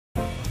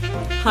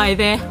Hi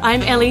there,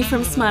 I'm Ellie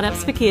from Smart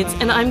Apps for Kids,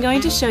 and I'm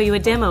going to show you a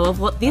demo of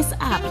what this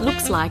app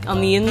looks like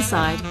on the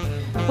inside.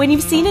 When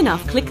you've seen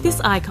enough, click this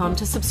icon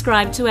to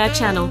subscribe to our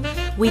channel.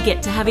 We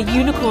get to have a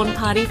unicorn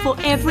party for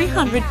every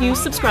 100 new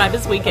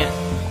subscribers we get.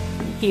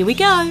 Here we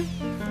go!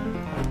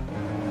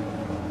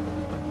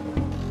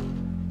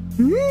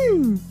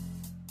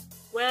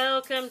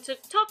 Welcome to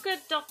Toca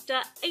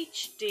Doctor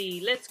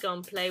HD. Let's go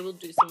and play. We'll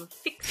do some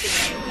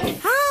fixing.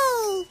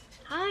 Hi!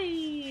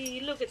 Hi!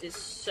 Look at this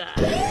sad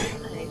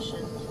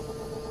patient.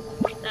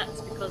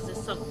 That's because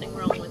there's something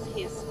wrong with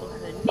his or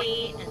her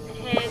knee and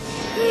head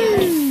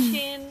and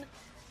chin.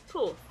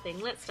 Poor thing.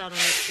 Let's start on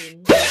the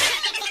chin.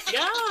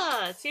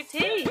 Yeah, it's your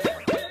teeth.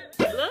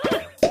 Look!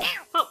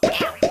 Pop,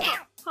 pop,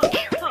 pop, pop,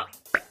 pop.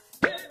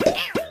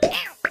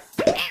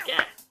 Yeah,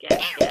 yeah, yeah.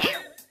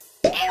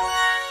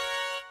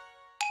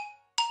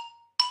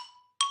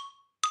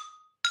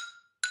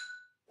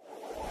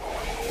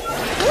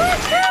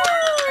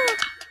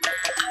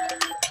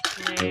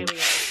 There we go.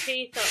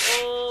 Teeth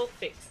are all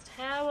fixed.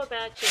 How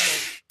about your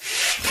head?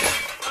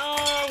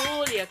 Oh,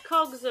 all your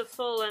cogs have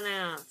fallen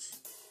out.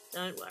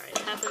 Don't worry, it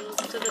happens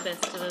to the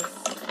best of us.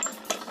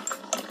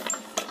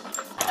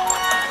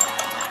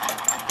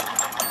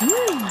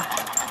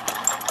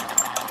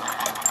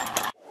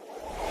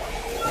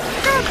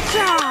 Good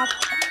job!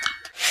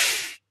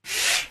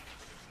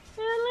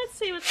 And let's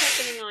see what's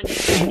happening on your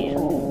head here.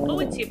 Oh,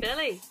 it's your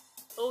belly.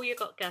 Oh, you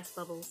got gas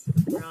bubbles.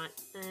 Right,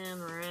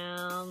 and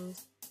round.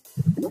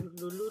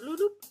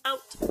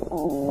 Out.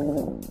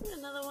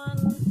 Another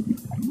one.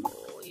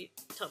 Oh, your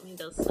tummy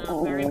does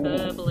sound very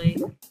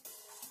burbly.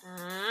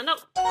 And up.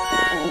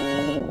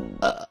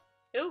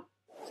 Oh,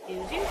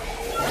 excuse you.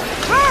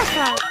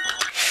 Perfect!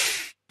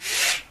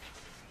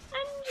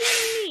 And your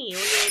knee or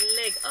your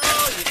leg.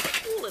 Oh, you've got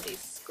all of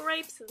these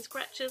scrapes and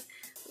scratches.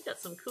 We've got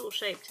some cool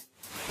shaped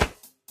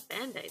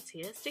band-aids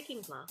here.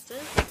 Sticking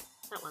plasters.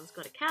 That one's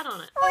got a cat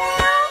on it.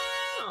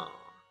 Oh.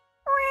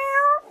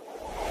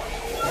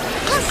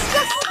 Yes,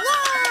 yes,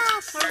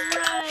 yes!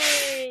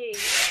 Hooray!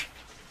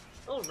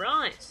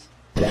 Alright.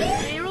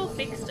 So you're all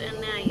fixed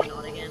and now you're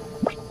not again.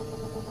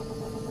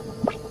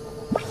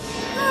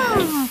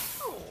 Oh,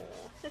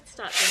 let's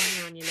start down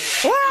here on your leg.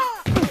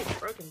 Oh,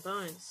 broken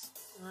bones.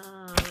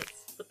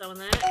 Let's put that one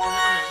there and that one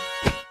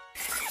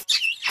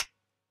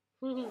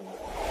there.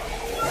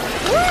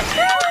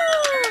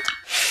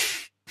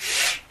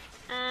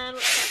 And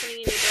what's happening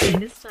in your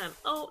belly this time?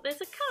 Oh,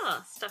 there's a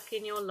car stuck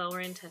in your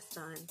lower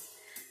intestines.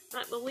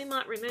 Right, well we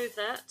might remove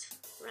that.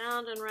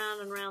 Round and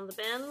round and round the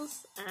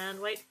bends. And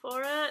wait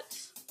for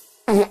it.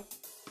 Yep.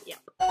 Think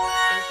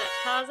that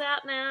car's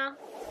out now.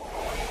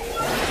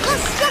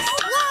 Yes, yes,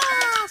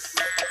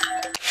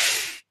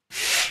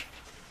 yes!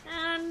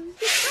 And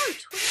your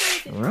throat.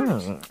 What's wrong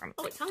with your throat?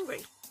 Oh, it's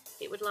hungry.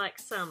 It would like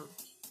some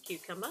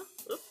cucumber.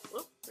 Whoop,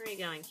 whoop. Where are you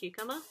going,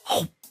 cucumber?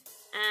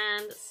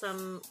 And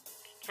some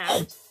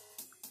carrot.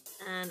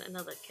 And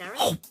another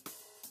carrot.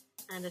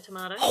 And a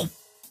tomato.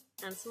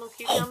 And some more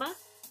cucumber.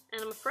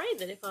 And I'm afraid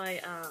that if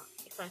I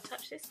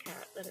touch this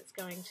carrot, that it's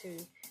going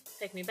to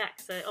take me back.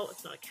 So, oh,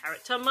 it's not a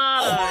carrot,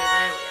 tomato.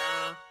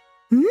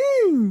 There we are.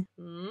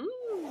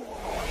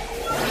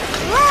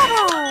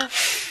 Bravo!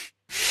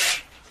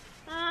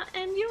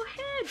 And your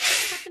head.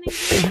 What's happening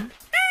here?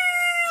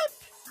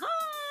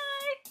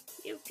 Hi!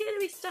 You appear to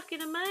be stuck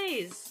in a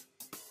maze.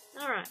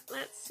 Alright,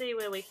 let's see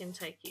where we can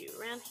take you.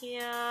 Around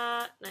here.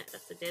 No,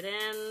 that's a dead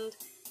end.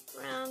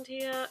 Around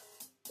here.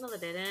 Another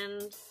dead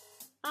end.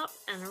 Up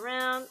and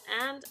around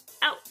and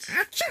out.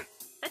 Achoo!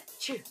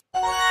 Achoo.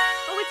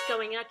 Oh, it's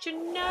going out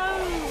your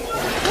nose.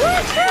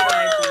 Good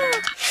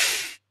idea.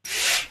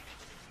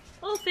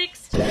 All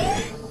fixed.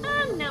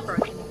 And now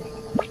broken again.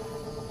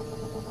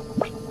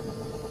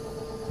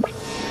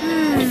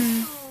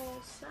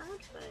 Oh,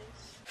 sad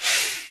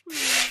face.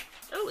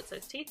 Oh, it's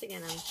those teeth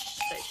again, and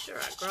they sure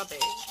are grubby.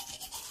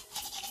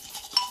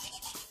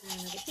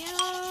 And over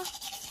here,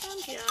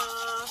 and here,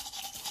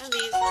 and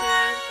these two.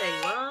 There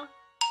you are.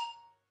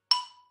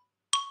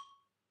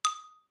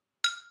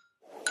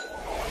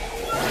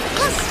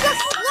 Yes, yes,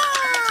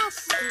 yes!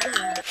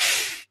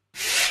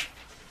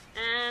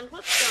 And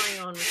what's going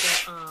on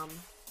with your arm?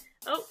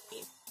 Oh,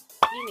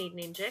 you need an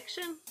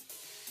injection.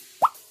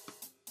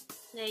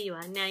 There you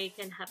are. Now you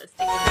can have a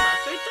sticking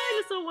plaster. A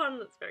dinosaur one.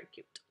 That's very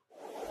cute.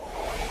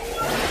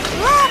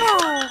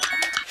 Bravo!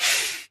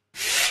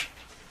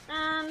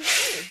 And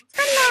what's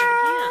going on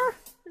over here?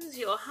 This is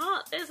your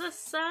heart. There's a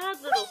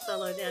sad little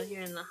fellow down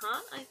here in the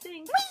heart. I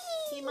think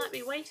he might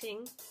be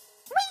waiting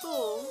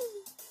for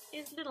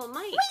his little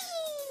mate.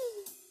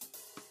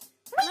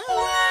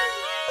 Hello.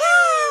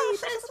 Yay,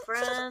 best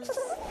friends.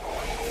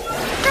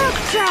 Good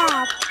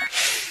job!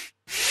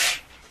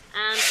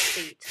 And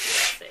feet.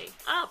 Let's see.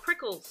 Ah,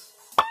 prickles.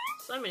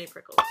 So many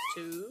prickles.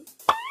 2,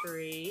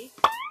 3,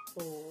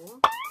 4,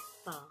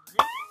 5,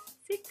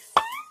 6,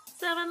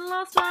 7.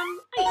 Last one.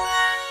 8.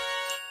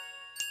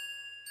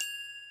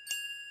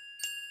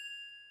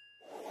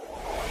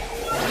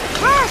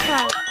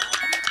 Perfect!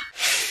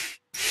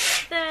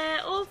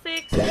 They're all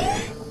fixed.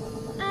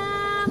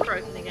 And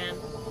broken again.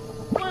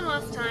 One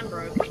last time. time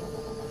broken.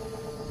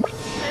 Let's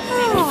see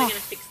what we're going to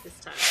fix this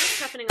time. What's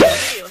happening on the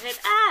top of your head?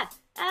 Ah!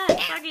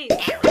 Buggies!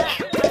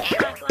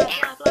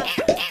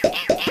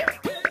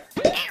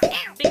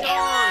 Be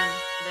gone!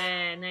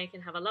 There, now you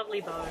can have a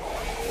lovely bow.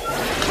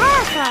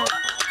 Perfect.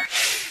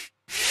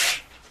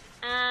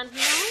 And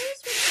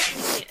nose, what's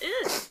happening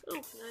here? Ooh,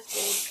 nose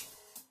bleed.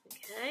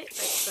 Okay, let's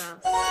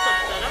stop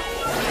that up.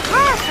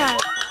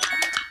 Perfect.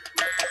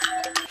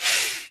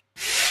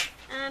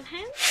 And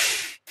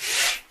hands.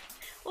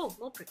 Oh,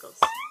 more prickles.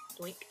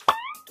 Doink,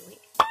 doink.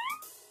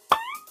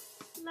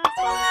 Last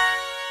one.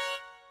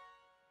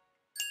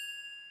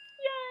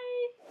 Yay!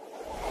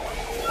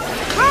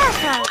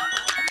 Perfect.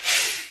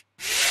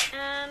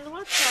 And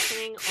what's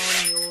happening on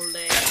your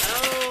leg?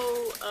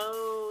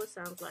 Oh,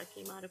 sounds like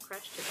you might have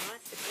crashed your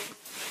bicycle.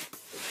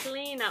 So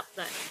clean up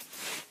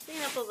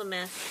all the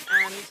mess,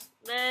 and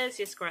there's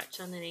your scratch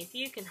underneath.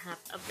 You can have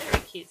a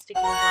very cute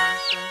sticking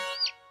plaster.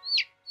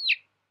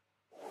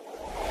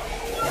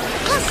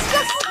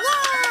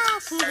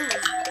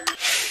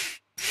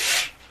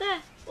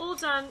 There, all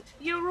done.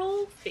 You're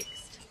all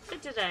fixed. For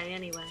today,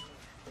 anyway.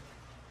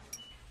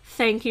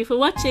 Thank you for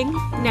watching.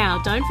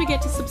 Now, don't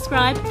forget to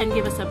subscribe and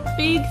give us a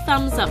big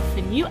thumbs up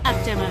for new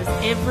app demos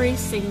every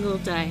single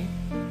day.